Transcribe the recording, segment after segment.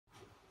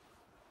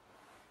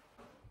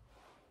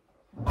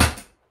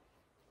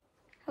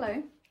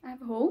Hello, I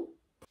have a haul.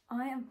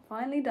 I am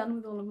finally done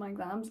with all of my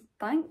exams.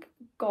 Thank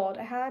God.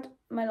 I had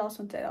my last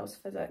one today, that was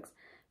physics.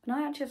 But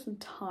now I actually have some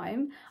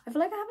time. I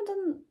feel like I haven't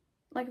done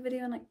like a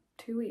video in like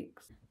 2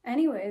 weeks.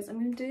 Anyways, I'm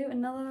going to do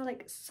another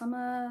like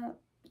summer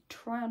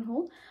try on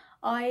haul.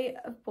 I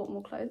have bought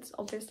more clothes,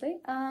 obviously.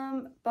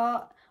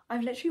 But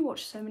I've literally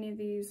watched so many of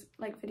these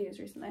like videos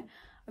recently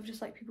of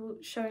just like people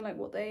showing like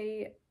what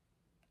they,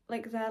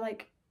 like they're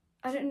like,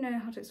 I don't know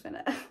how to explain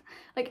it.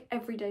 Like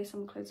everyday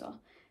summer clothes are.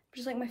 Which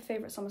is like my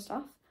favourite summer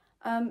stuff.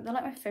 They're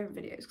like my favourite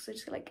videos because I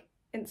just get like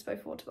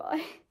inspo for what to buy.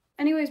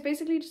 Anyways,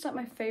 basically just like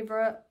my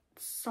favourite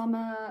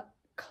summer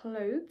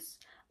clothes.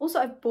 Also,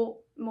 I've bought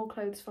more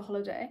clothes for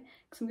holiday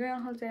because I'm going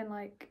on holiday in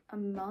like a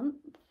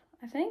month,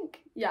 I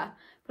think. Yeah,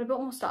 but I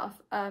bought more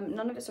stuff.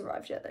 None of it's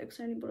arrived yet though because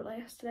I only bought it like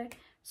yesterday.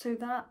 So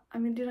that,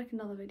 I'm going to do like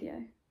another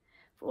video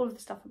for all of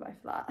the stuff I buy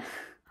for that.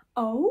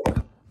 Oh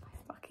my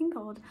fucking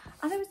God.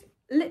 And I was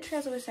literally,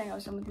 as I was saying, I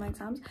was done with my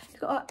exams. I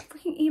got a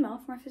freaking email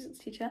from my physics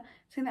teacher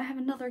saying that I have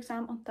another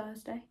exam on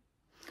Thursday.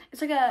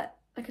 It's like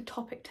a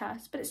topic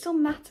test, but it still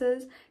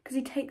matters because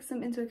he takes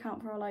them into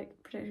account for our like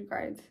predicted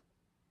grades.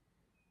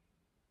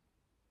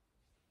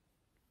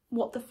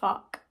 What the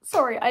fuck?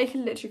 Sorry, I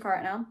can literally cry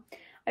right now.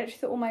 I actually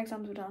thought all my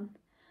exams were done.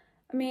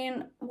 I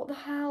mean, what the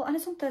hell? And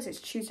it's on Thursday,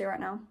 it's Tuesday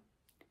right now.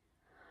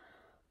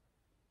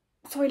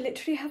 So I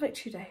literally have like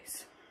 2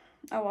 days.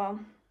 Oh wow.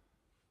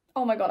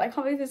 Oh my God, I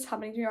can't believe this is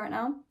happening to me right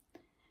now.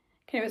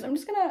 Okay, anyways, I'm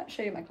just gonna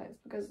show you my clothes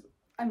because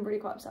I'm really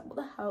quite upset. What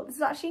the hell? This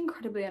is actually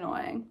incredibly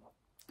annoying.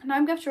 Now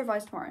I'm going to have to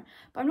revise tomorrow,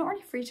 but I'm not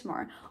really free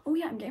tomorrow. Oh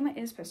yeah, I'm getting my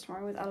ears pierced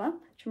tomorrow with Ella,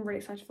 which I'm really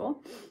excited for.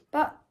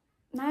 But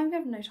now I'm going to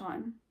have no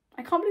time.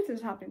 I can't believe this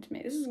is happening to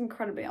me. This is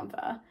incredibly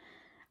unfair.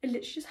 I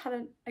literally just had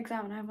an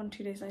exam and I have one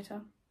 2 days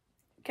later.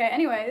 Okay,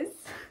 anyways.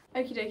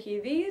 Okie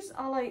dokie. These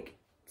are like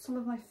some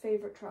of my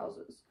favourite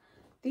trousers.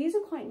 These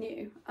are quite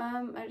new.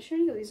 I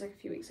actually only got these like a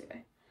few weeks ago.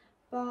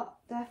 But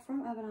they're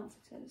from Urban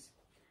Outfitters.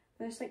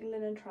 They're just like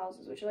linen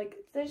trousers, which are like,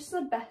 they're just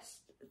the best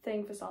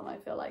thing for summer, I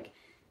feel like.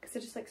 Because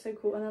they're just like so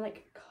cool. And they're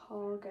like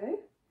cargo.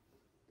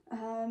 I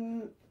don't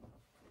know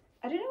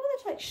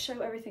whether to like show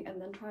everything and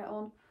then try it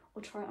on.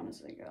 Or try it on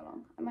as we go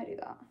along. I might do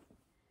that.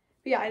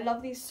 But yeah, I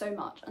love these so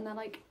much. And they're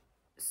like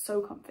so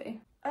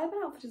comfy. Urban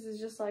Outfitters is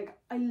just like,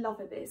 I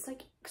love it. But it's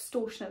like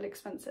extortionately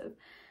expensive.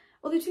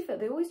 Although to be fair,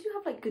 they always do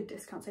have like good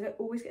discounts. Like I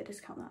always get a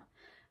discount there.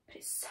 But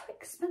it's so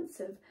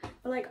expensive.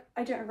 But like,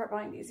 I don't regret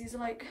buying these. These are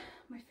like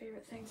my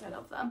favourite things. I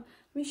love them.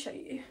 Let me show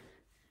you.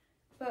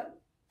 But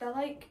they're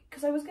like,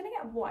 because I was going to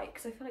get white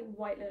because I feel like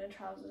white linen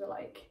trousers are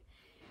like,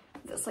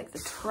 that's like the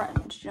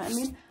trend. Do you know what I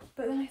mean?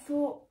 But then I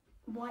thought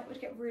white would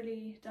get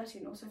really dirty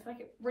and also I feel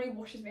like it really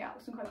washes me out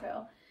because I'm quite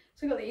pale.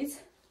 So I got these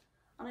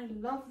and I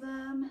love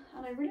them.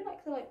 And I really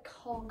like the like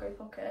cargo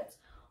pockets.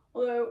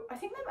 Although I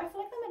feel like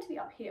they're meant to be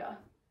up here.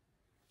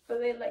 But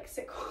they like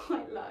sit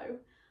quite low.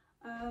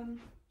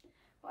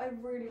 But I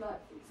really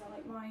like these. They're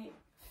like my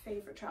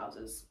favourite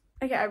trousers.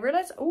 Okay, I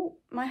realised, oh,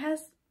 my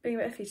hair's being a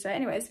bit iffy today.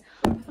 Anyways,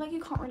 I feel like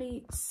you can't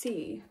really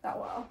see that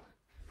well.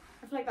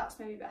 I feel like that's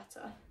maybe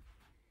better.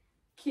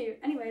 Cute.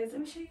 Anyways,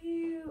 let me show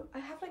you. I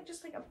have like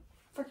just like a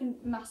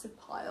freaking massive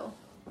pile.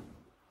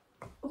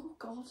 Oh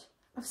God,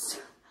 of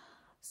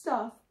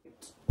stuff.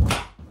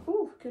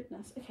 Oh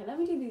goodness. Okay, let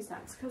me do these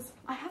next because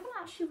I haven't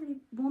actually really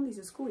worn these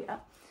at school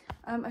yet.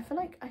 I feel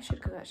like I should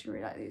because I actually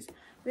really like these.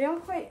 They are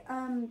quite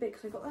big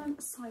because I got them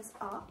a size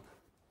up.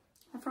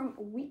 They're from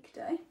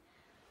Weekday.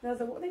 They're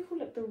the, what they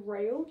call it, the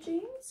rail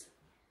jeans.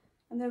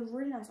 And they're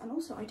really nice. And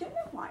also, I don't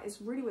know why,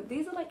 it's really weird.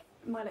 These are like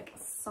my like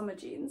summer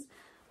jeans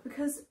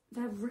because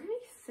they're really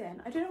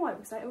thin. I don't know why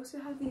because I also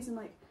have these in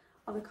like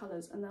other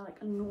colours and they're like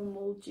a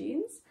normal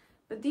jeans.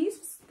 But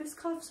this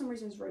colour for some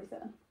reason is really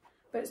thin.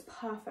 But it's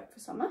perfect for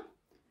summer.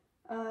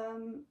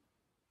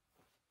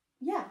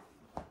 Yeah.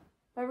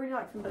 I really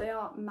like them, but they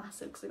are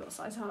massive because I got a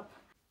size up.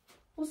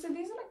 Also,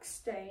 these are like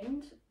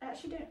stained. I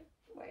actually don't,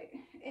 wait,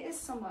 it is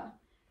somewhere.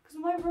 Because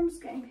my room's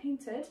getting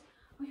painted.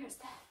 Oh yeah, it's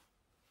there.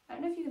 I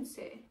don't know if you can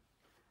see.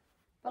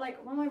 But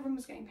like, when my room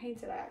was getting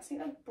painted, I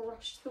accidentally like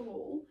brushed the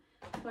wall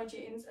with my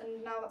jeans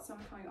and now that's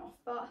never coming off.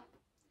 But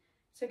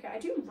it's okay, I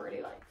do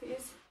really like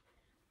these.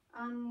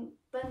 And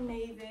they're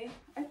navy.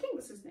 I think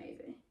this is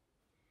navy.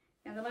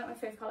 Yeah, they're like my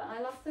favourite colour. And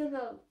I love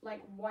the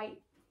like white,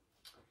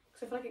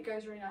 because I feel like it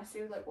goes really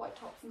nicely with like white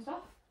tops and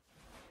stuff.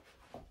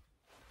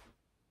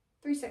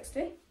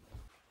 360.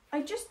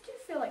 I just do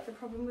feel like the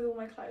problem with all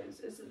my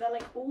clothes is that they're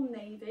like all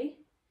navy,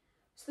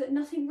 so that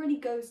nothing really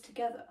goes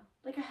together.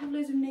 Like I have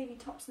loads of navy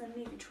tops and then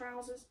navy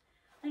trousers,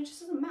 and it just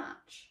doesn't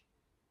match.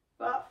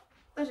 But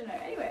I don't know.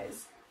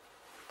 Anyways,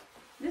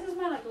 this is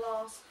my like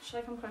last. Should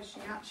I come closer so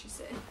you can actually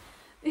see?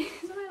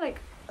 These are my like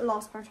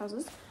last pair of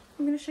trousers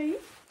I'm gonna show you.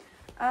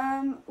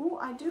 Oh,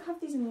 I do have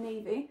these in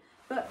navy,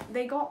 but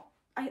they got.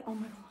 Oh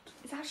my God,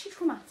 it's actually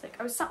traumatic.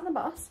 I was sat on the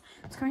bus,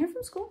 I was coming home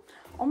from school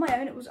on my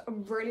own. It was a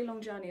really long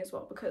journey as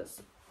well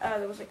because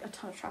there was like a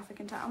ton of traffic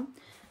in town.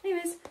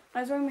 Anyways,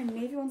 I was wearing my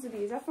navy ones of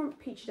these. They're from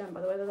Peachy Den,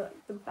 by the way. They're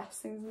the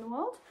best things in the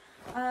world.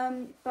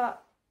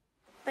 But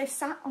they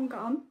sat on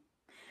gum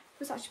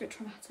was actually a bit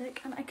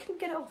traumatic and I couldn't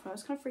get it off and I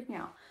was kind of freaking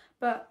out.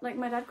 But like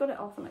my dad got it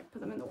off and like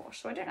put them in the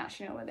wash, so I don't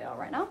actually know where they are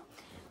right now.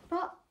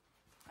 But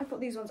I've got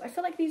these ones. I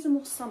feel like these are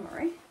more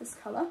summery, this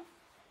colour.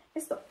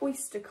 It's the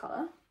oyster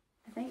colour,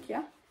 I think,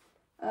 yeah.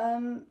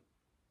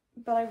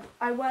 But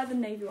I wear the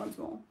navy ones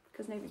more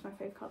because navy's my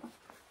favourite colour.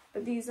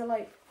 But these are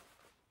like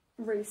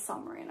really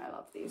summery and I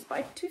love these.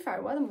 But to be fair, I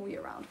wear them all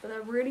year round, but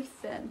they're really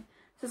thin.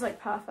 This is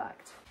like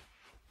perfect.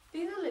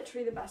 These are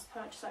literally the best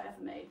purchase I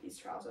ever made, these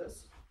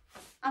trousers.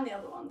 And the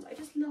other ones. I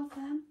just love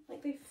them.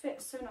 Like they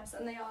fit so nice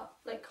and they are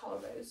like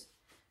cargos.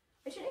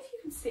 I don't know if you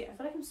can see it. I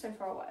feel like I'm so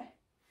far away.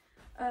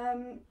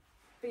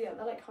 But yeah,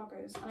 they're like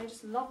cargos and I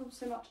just love them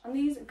so much. And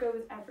these go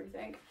with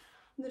everything.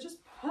 And they're just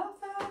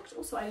perfect.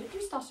 Also, I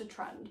literally started a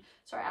trend.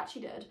 Sorry, I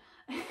actually did.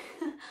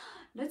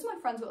 Loads of my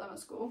friends got them at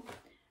school.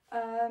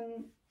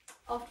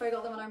 After I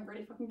got them, and I'm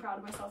really fucking proud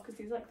of myself because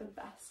these are like the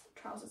best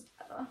trousers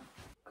ever.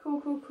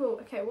 Cool, cool, cool.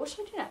 Okay, what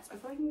should I do next? I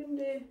feel like I'm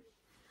gonna do,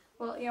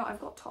 well, you know, I've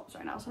got tops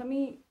right now, so let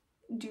me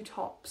do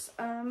tops.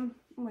 Oh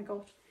my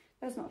god,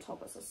 there's not a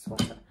top, it's a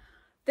sweater.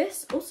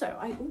 This also,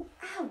 oh,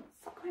 ow,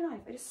 fuck my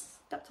life, I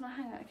just stepped on a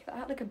hanger. Okay, I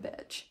had like a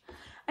bitch.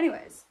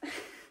 Anyways,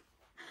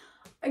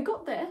 I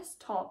got this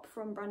top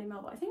from Brandy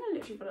Melville. I think I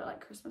literally got it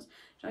like Christmas.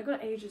 I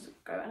got it ages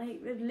ago and I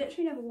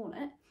literally never worn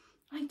it.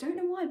 I don't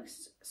know why,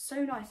 because it's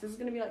so nice. This is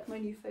going to be like my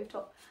new fave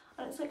top.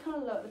 And it's like kind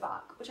of low at the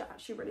back, which I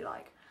actually really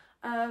like.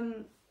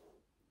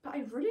 But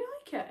I really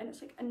like it. And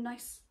it's like a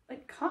nice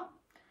like cut.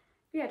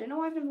 But yeah, I don't know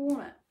why I've never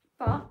worn it.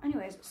 But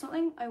anyways, it's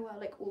something I wear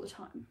like all the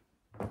time.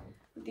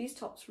 With these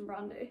tops from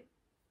Brandy.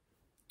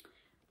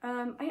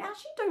 I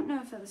actually don't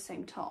know if they're the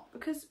same top.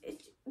 Because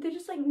they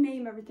just like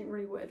name everything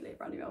really weirdly at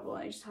Brandy Melville.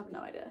 And I just have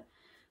no idea.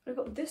 But I've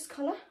got this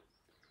colour.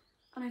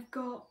 And I've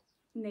got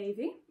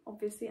navy,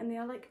 obviously. And they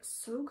are like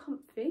so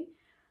comfy.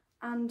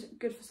 And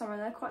good for summer.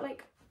 They're quite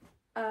like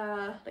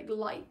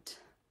light.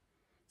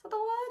 Is that the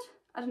word?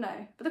 I don't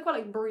know. But they're quite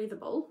like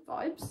breathable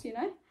vibes, you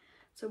know?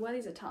 So I wear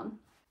these a ton.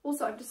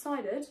 Also, I've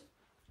decided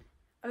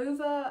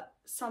over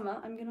summer,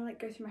 I'm gonna like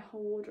go through my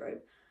whole wardrobe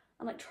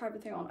and like try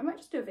everything on. I might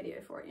just do a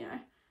video for it, you know?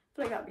 I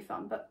feel like that'd be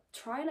fun. But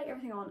try like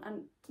everything on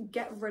and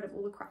get rid of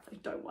all the crap that I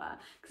don't wear.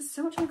 Because there's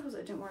so much on clothes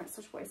that I don't wear, it's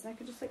such a waste. And I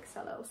could just like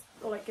sell it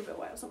or like give it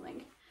away or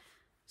something.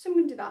 So I'm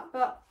gonna do that.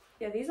 But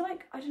yeah, these are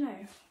like, I don't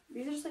know.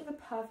 These are just like the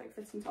perfect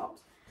fitting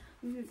tops.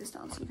 Let me move this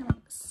down so you can like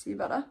see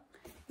better.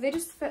 They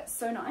just fit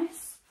so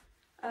nice.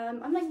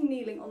 I'm like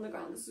kneeling on the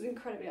ground. This is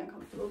incredibly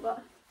uncomfortable,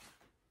 but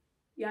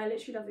yeah, I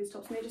literally love these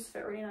tops and they just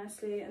fit really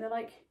nicely. And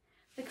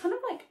they're kind of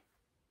like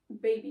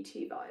baby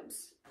tee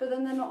vibes, but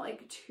then they're not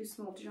like too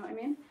small. Do you know what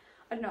I mean?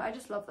 I don't know. I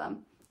just love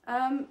them.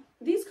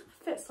 These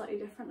fit slightly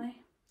differently.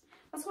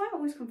 That's why I'm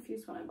always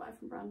confused when I buy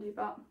from Brandy,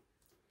 but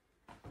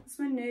this is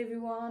my navy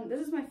one.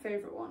 This is my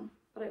favourite one,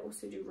 but I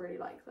also do really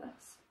like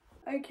this.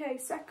 Okay,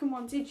 second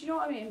one. Do you know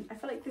what I mean? I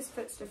feel like this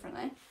fits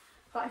differently,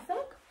 but I kind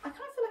of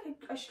feel like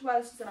I should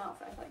wear this as an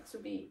outfit. I feel like this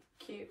would be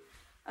cute.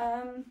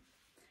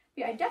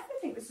 Yeah, I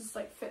definitely think this is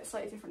like fit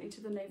slightly differently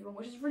to the navy one,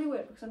 which is really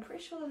weird because I'm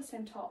pretty sure they're the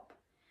same top.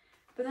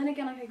 But then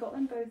again, like I got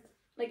them both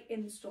like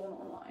in store and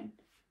online,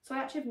 so I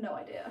actually have no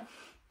idea.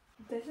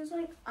 This is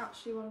like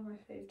actually one of my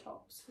fave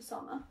tops for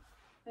summer.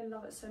 I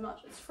love it so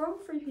much. It's from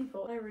Free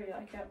People. I really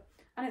like it,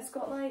 and it's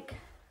got like,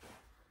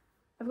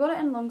 I've got it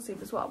in long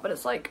sleeve as well, but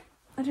it's like,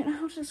 I don't know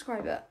how to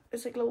describe it.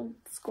 It's like little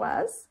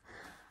squares,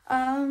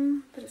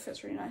 but it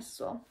fits really nice as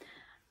well.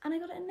 And I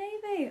got it in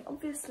navy,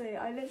 obviously.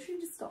 I literally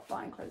just stopped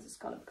buying clothes this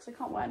colour because I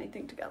can't wear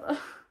anything together.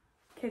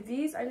 Okay,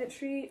 these I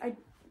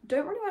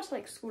don't really wear to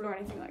like school or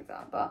anything like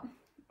that, but,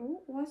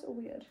 oh, why is it all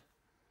weird?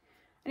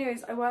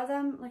 Anyways, I wear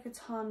them like a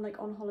ton, like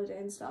on holiday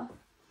and stuff.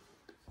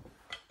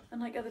 And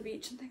like at the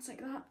beach and things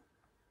like that.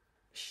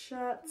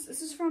 Shirts,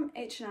 this is from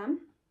H&M,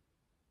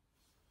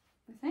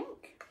 I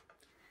think.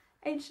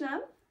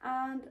 H&M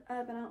and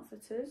Urban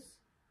Outfitters.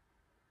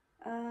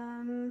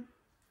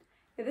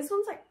 Yeah, this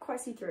one's like quite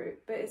see-through,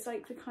 but it's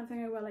like the kind of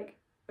thing I wear like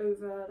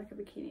over like a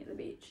bikini at the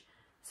beach,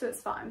 so it's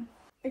fine.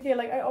 Okay,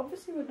 like I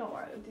obviously would not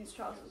wear it with these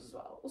trousers as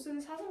well. Also,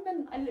 this hasn't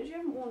been, I literally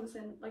haven't worn this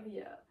in like a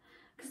year,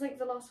 because like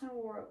the last time I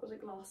wore it was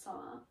like last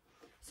summer,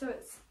 so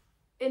it's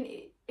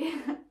it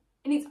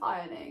needs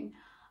ironing,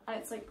 and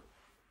it's like,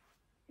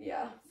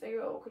 yeah, so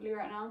you're awkwardly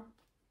right now,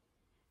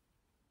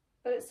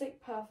 but it's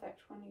like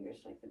perfect when you go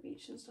to like the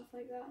beach and stuff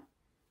like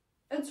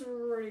that. It's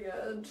really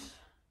good.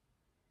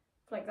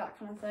 Like that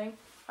kind of thing.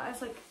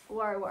 It's like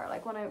where I wear it,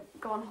 like when I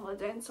go on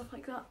holiday and stuff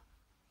like that,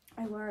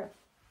 I wear it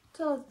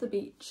to the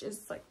beach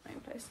is like my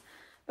main place,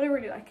 but I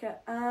really like it.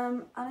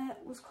 And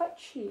it was quite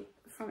cheap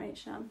from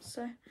H&M,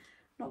 so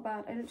not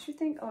bad. I literally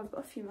think, oh, I've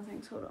got a few more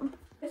things, hold on.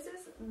 This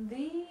is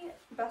the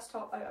best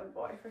top I've ever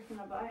bought. I freaking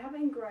love it. I have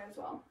it in grey as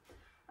well,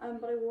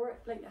 but I wore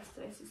it like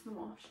yesterday, so it's in the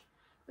wash.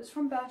 It's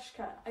from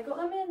Bershka. I got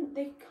them in,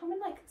 they come in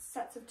like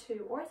sets of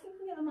 2, or I think you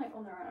can get them like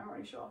on their own, I'm not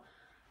really sure,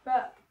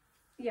 but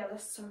yeah, they're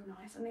so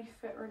nice and they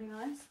fit really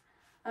nice.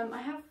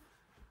 I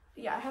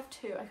have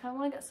 2. I kind of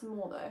want to get some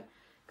more though,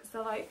 because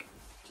they're like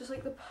just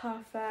like the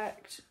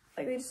perfect,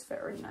 like they just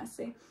fit really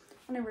nicely,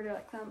 and I really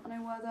like them, and I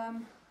wear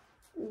them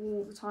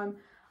all the time.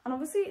 And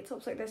obviously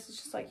tops like this is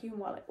just like you can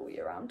wear like all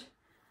year round,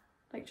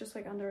 like just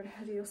like under a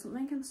hoodie or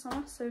something in the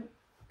summer. So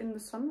in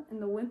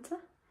the winter,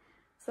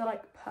 so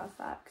like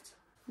perfect.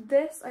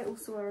 This I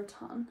also wear a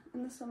ton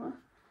in the summer.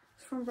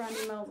 It's from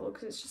Brandy Melville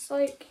because it's just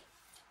like,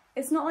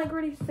 it's not like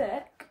really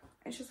thick,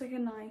 it's just like a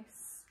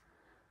nice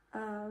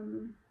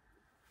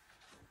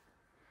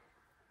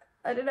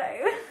I don't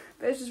know,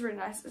 but it's just really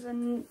nice. It's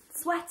a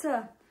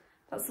sweater,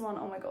 that's the one.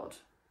 Oh my god,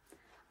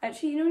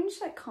 actually, you know when you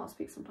just like can't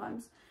speak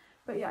sometimes,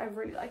 but yeah, I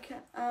really like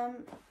it.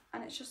 And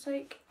it's just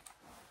like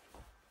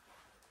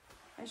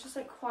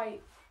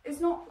quite,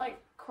 it's not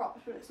like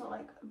cropped, but it's not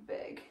like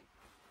big,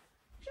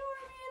 do you know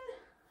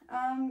what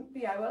I mean?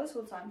 But yeah, I wear this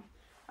all the time.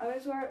 I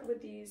always wear it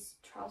with these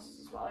trousers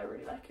as well. I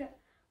really like it,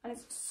 and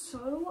it's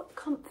so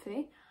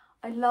comfy.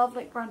 I love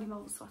like Brandy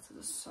Melville sweaters,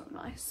 they're so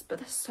nice, but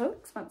they're so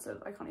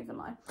expensive, I can't even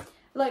lie.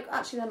 Like,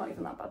 actually they're not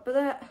even that bad, but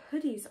their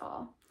hoodies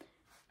are,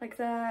 like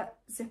their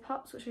zip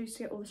ups, which I used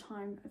to get all the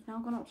time, have now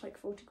gone up to like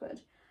 40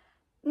 quid.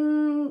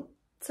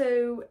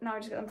 So now I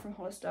just get them from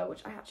Hollister,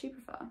 which I actually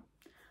prefer.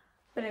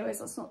 But anyways,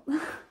 that's not,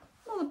 not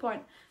the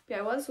point. But yeah,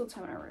 I wear this all the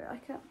time and I really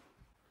like it.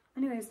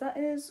 Anyways, that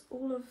is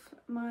all of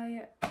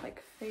my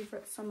like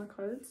favourite summer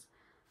clothes.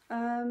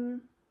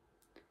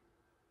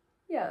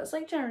 Yeah, it's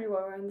like generally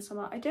what I wear in the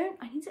summer. I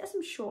need to get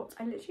some shorts.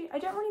 I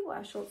don't really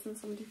wear shorts in the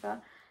summer, to be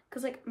fair,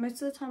 because like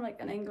most of the time, like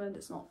in England,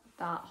 it's not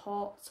that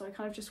hot, so I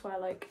kind of just wear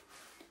like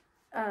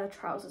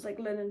trousers, like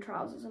linen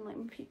trousers, and like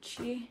my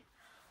peachy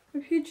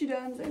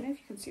dons. I don't know if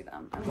you can see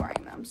them. I'm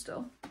wearing them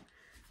still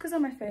because they're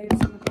my faves,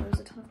 and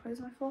there's a ton of clothes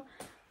on my floor.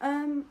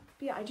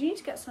 But yeah, I do need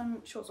to get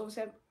some shorts.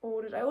 Obviously, I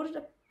ordered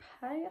a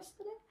pair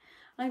yesterday,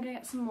 and I'm gonna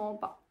get some more,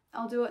 but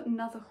I'll do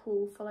another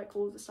haul for like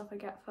all of the stuff I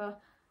get for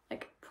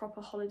like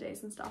proper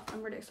holidays and stuff.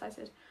 I'm really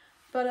excited.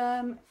 But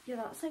yeah,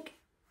 that's like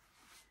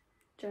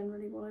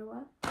generally what I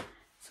wear.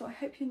 So I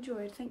hope you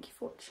enjoyed. Thank you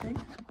for watching.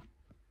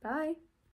 Bye.